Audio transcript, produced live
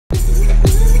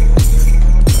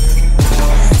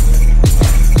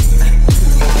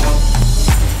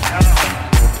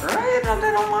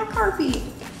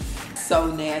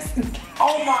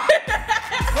Oh my.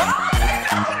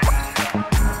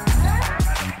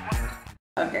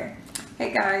 Okay.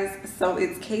 Hey guys, so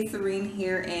it's Kserenne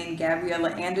here and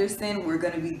Gabriella Anderson. We're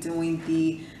going to be doing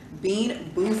the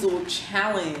Bean Boozled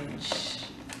challenge.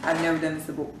 I've never done this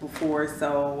before,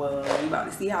 so we're about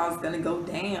to see how it's going to go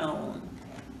down.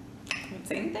 You want to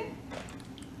say anything?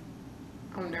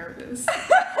 I'm nervous. I'm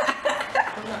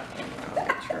not thinking about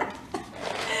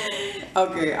it.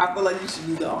 Okay, I feel like you should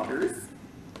do the honors.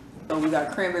 So we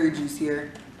got cranberry juice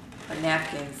here, our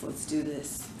napkins. Let's do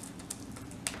this.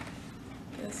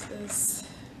 This.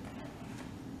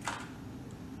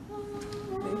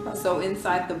 So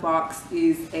inside the box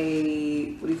is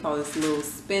a, what do you call this, little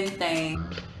spin thing.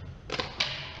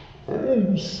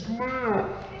 Oh snap!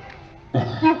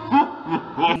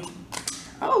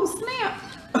 Oh snap!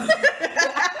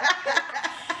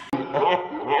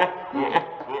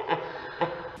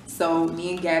 So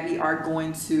me and Gabby are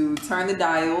going to turn the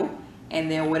dial,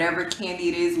 and then whatever candy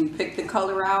it is, we pick the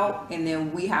color out, and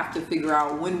then we have to figure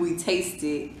out when we taste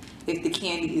it if the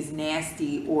candy is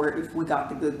nasty or if we got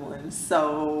the good one.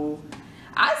 So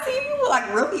I see you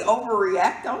like really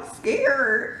overreact. I'm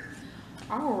scared.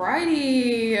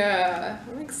 Alrighty,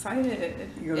 I'm excited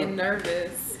and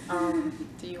nervous.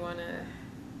 Do you wanna?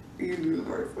 You do the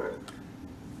first one.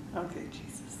 Okay,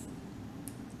 Jesus.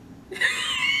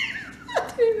 I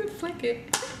didn't even flick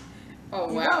it.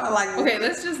 Oh wow. Like, okay,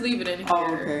 let's just leave it in here.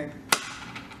 Oh, okay.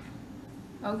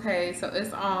 Okay, so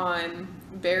it's on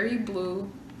berry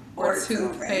blue or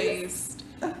toothpaste.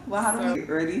 Well, how do we get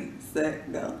ready,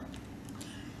 set, go?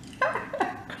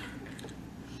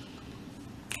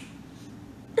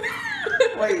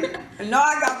 Wait, no,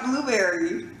 I got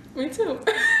blueberry. Me too.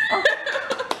 Okay.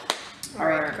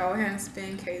 Alright, go ahead and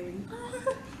spin, Kaylee.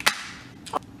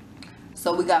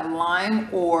 So we got lime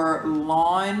or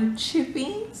lawn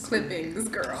chippings. Clippings,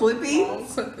 girl. Clippings? All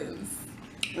clippings.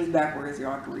 It's backwards,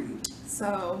 y'all can read.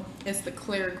 So it's the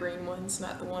clear green ones,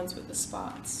 not the ones with the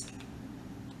spots.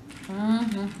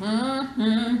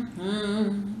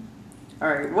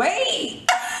 Alright, wait!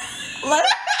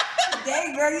 Let's.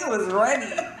 Dang, girl, you was ready.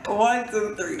 1,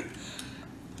 2, 3.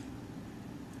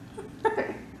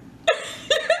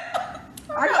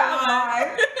 I got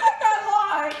lime.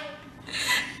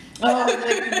 Oh,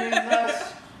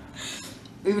 Jesus.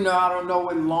 Even though I don't know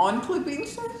what lawn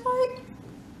clippings tastes like.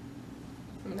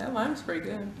 That lime's pretty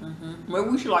good. Maybe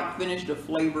we should like finish the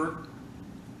flavor.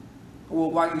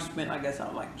 Well, while you spin, I guess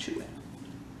I'll like chew it.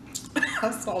 I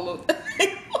swallowed.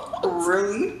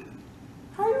 Really?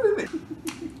 How you even?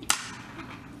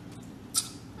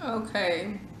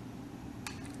 Okay.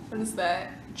 What is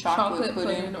that? Chocolate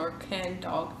pudding or canned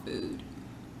dog food?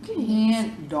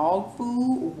 Canned dog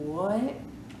food? What?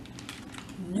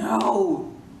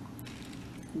 No.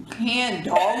 Canned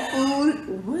dog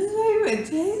food? What does that even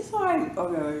taste like?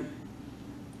 Okay.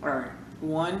 Alright.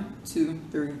 1, 2,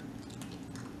 3.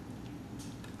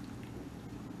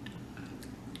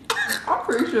 I'm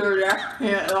pretty sure that's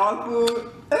canned dog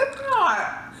food. It's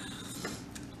not.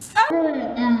 I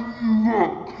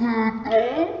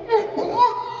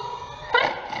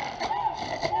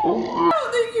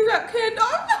don't think you got canned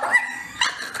dog food.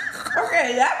 Okay,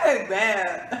 that ain't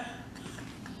bad.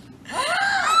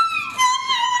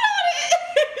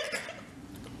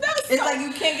 It's like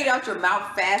you can't get it out your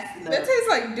mouth fast enough. That tastes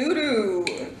like doo-doo.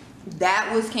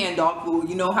 That was canned dog food.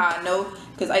 You know how I know?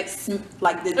 Because I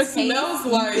like the taste. Smells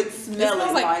like, you could smell it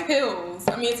smells it like pills.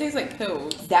 I mean, it tastes like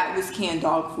pills. That was canned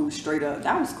dog food straight up.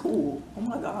 That was cool. Oh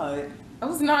my god. That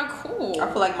was not cool. I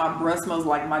feel like my breath smells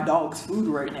like my dog's food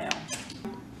right now.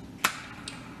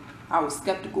 I was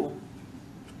skeptical.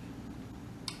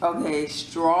 Okay,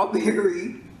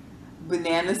 strawberry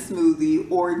banana smoothie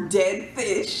or dead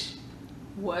fish.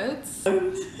 What?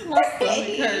 My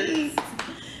stomach hurts.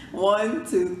 1,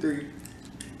 2, 3.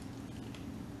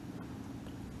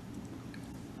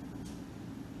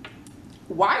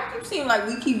 Why do you seem like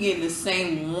we keep getting the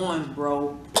same ones,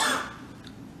 bro?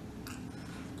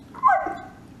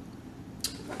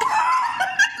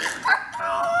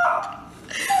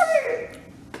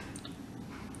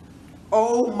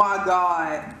 Oh my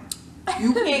god.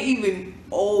 You can't even.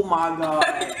 Oh my god.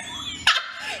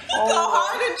 So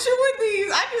hard to chew with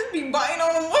these. I just be biting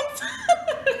on them one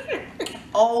time.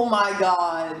 Oh my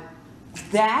god.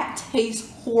 That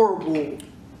tastes horrible.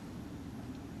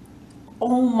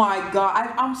 Oh my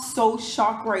god. I'm so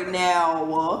shocked right now.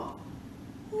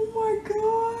 Oh my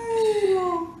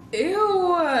god.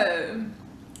 Ew.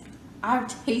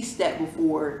 I've tasted that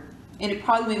before. And it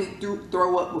probably made me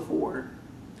throw up before.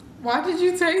 Why did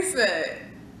you taste that?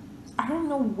 I don't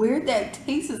know where that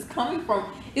taste is coming from.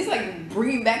 It's like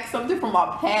bringing back something from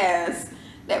my past.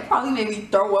 That probably made me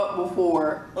throw up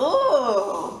before.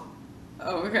 Ugh.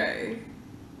 Okay.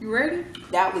 You ready?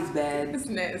 That was bad. It's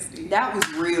nasty. That was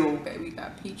real. Okay, we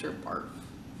got peach or barf.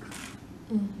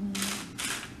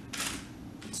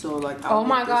 So like, oh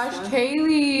my gosh,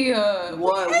 Kaylee.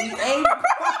 What? We ate.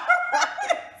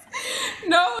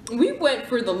 No, we went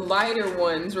for the lighter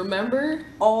ones, remember?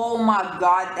 Oh my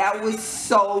god, that was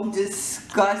so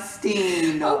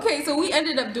disgusting. Okay, so we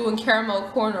ended up doing caramel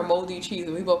corn or moldy cheese,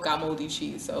 and we both got moldy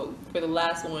cheese. So for the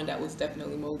last one, that was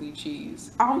definitely moldy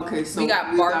cheese. Okay, so we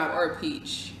got barf or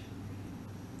peach.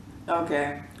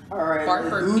 Okay, all right.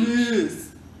 Barf or let's do peach.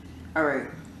 this. All right,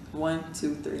 1,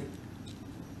 2, 3.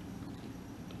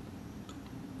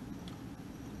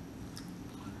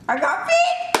 I got peach.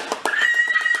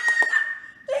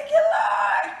 Thank you,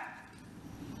 Lord.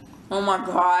 Oh my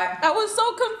god. I was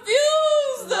so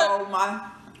confused. Oh my.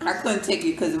 I couldn't take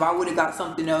it because if I would have got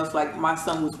something else, like my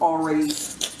son was already.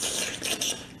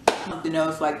 Something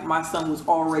else, like my son was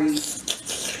already.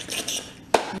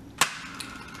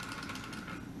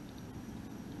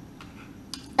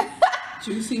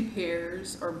 Juicy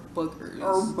pears or boogers?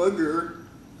 Or booger.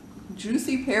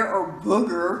 Juicy pear or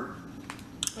booger.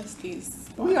 What's these?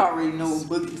 We already know what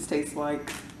boogers taste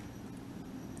like.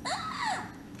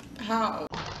 How?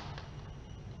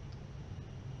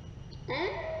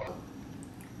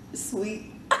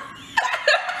 Sweet.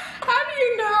 How do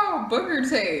you know how booger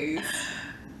tastes?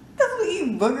 Because we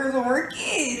eat boogers when we're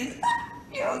kids.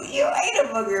 You ate a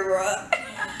booger, bro.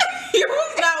 You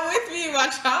was not with me in my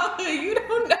childhood. You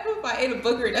don't know if I ate a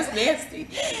booger. That's nasty.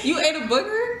 You ate a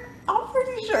booger? I'm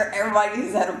pretty sure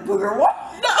everybody's had a booger. What?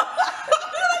 No. You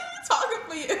talking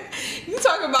for you. You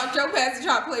talking about your past and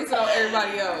trying to place it on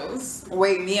everybody else.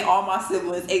 Wait, me and all my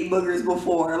siblings ate boogers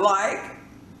before. Like,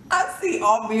 I see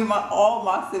all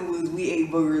my siblings, we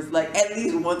ate boogers. Like, at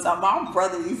least one time. My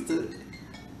brother used to.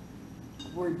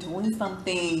 We're doing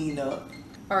something.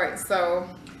 Alright, so.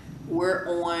 We're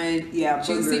on, yeah,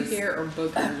 Juicy boogers. pear or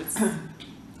boogers?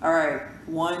 All right,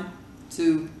 1,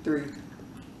 2, 3.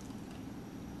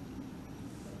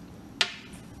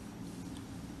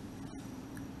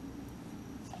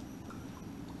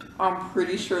 I'm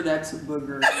pretty sure that's a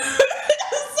booger. So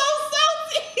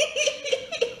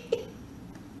salty.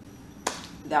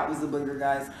 That was a booger,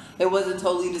 guys. It wasn't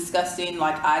totally disgusting.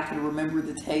 Like, I could remember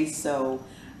the taste, so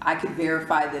I could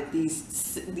verify that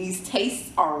these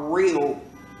tastes are real.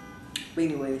 But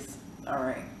anyways, all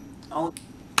right.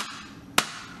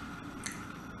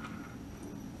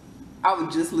 I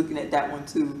was just looking at that one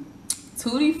too.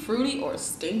 Tutti frutti or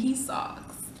stinky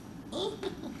socks?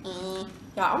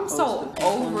 Yeah, I'm so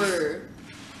over.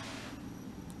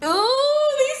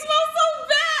 Ooh, these smell so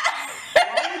bad.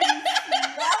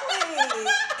 Why would you smell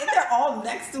it? And they're all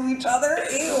next to each other.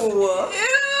 Ew.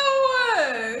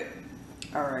 Ew.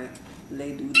 All right,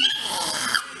 lay do this.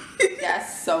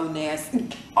 That's so nasty.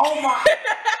 Oh my,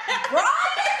 bro,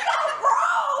 that's so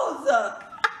gross.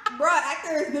 Bro,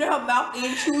 after it's been in her mouth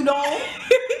and chewed on.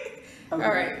 Okay. All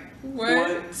right,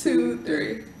 1, 2,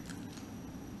 3.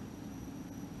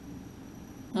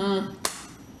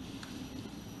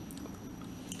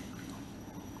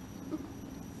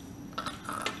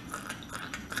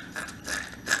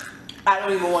 I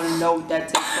don't even want to know what that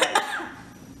tastes like.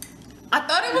 I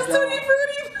thought it was tutti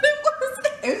frutti, but it wasn't.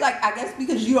 It was like, I guess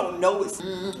because you don't know it's.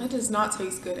 It does not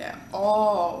taste good at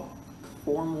all.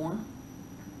 4 more.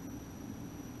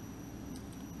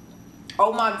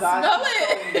 Oh my god. Smell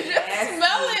it. So Just nasty,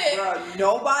 smell it. Bro.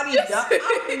 Nobody does.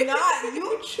 I'm not.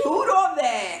 You chewed on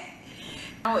that.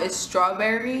 Now it's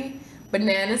strawberry,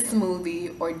 banana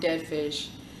smoothie, or dead fish.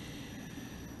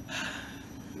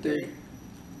 3.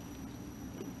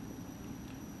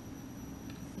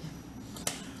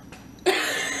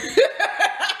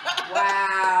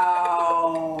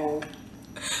 Wow.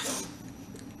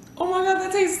 Oh my god,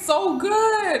 that tastes so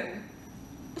good.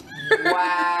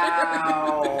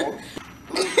 Wow.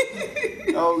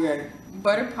 Okay.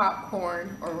 Butter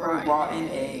popcorn or Rotten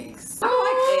eggs. I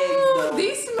like eggs though.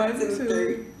 These smell 1, 2,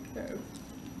 3.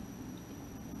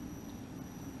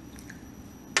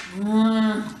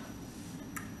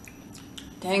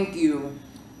 Thank you.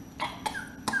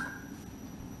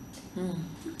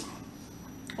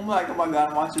 I'm like, oh my god,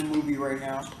 I'm watching a movie right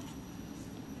now.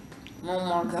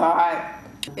 Oh my god.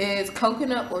 Is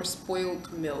coconut or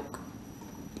spoiled milk?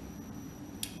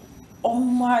 Oh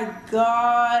my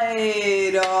god.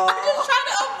 I'm just trying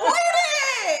to avoid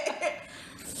it.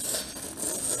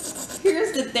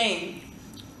 Here's the thing.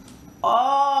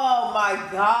 Oh my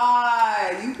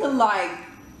god. You can like.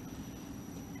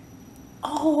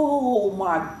 Oh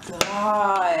my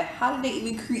god, how did they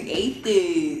even create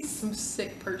this? Some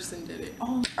sick person did it.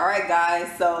 Oh. All right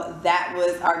guys, so that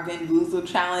was our Been Boozled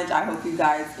challenge. I hope you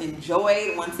guys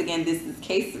enjoyed. Once again, this is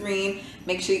Kserenne.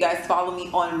 Make sure you guys follow me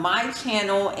on my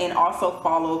channel and also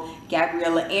follow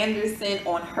Gabriella Anderson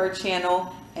on her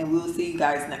channel, and we'll see you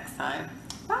guys next time.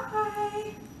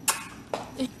 Bye.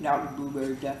 That was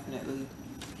blueberry, definitely.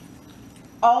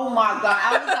 Oh my god,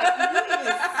 I was like, you didn't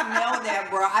even smell that,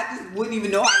 bro. I just wouldn't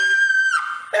even know how to